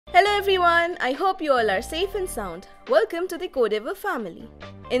Hello everyone, I hope you all are safe and sound. Welcome to the Codeavour family.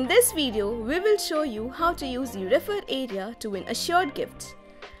 In this video, we will show you how to use the referred area to win assured gifts.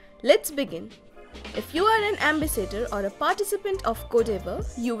 Let's begin. If you are an ambassador or a participant of Codeavour,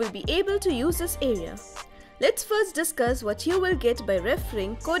 you will be able to use this area. Let's first discuss what you will get by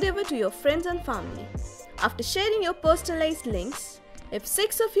referring Codeavour to your friends and family. After sharing your personalized links, if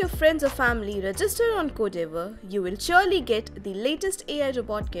 6 of your friends or family register on Codeavour, you will surely get the latest AI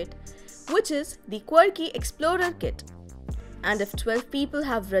robot kit, which is the Quarky Explorer Kit. And if 12 people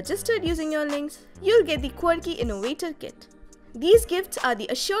have registered using your links, you'll get the Quarky Innovator Kit. These gifts are the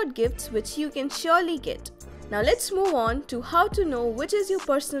assured gifts which you can surely get. Now let's move on to how to know which is your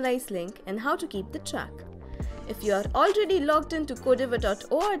personalized link and how to keep the track. If you are already logged into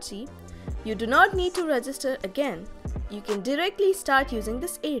codeavour.org, you do not need to register again. You can directly start using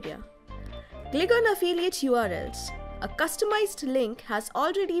this area. Click on affiliate URLs. A customized link has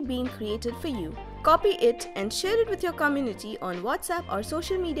already been created for you. Copy it and share it with your community on WhatsApp or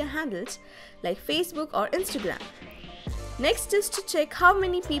social media handles like Facebook or Instagram. Next is to check how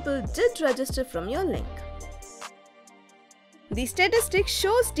many people did register from your link. The statistic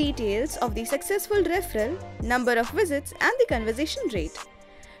shows details of the successful referral, number of visits and the conversion rate.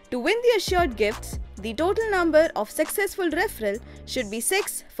 To win the assured gifts, the total number of successful referral should be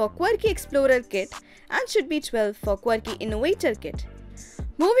 6 for Quarky Explorer Kit and should be 12 for Quarky Innovator Kit.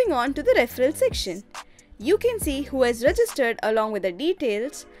 Moving on to the referral section, you can see who has registered along with the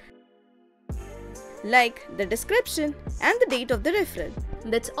details like the description and the date of the referral.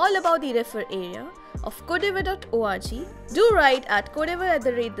 That's all about the refer area of codeavour.org. Do write at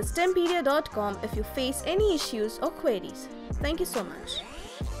codeavour@thestempedia.com if you face any issues or queries. Thank you so much.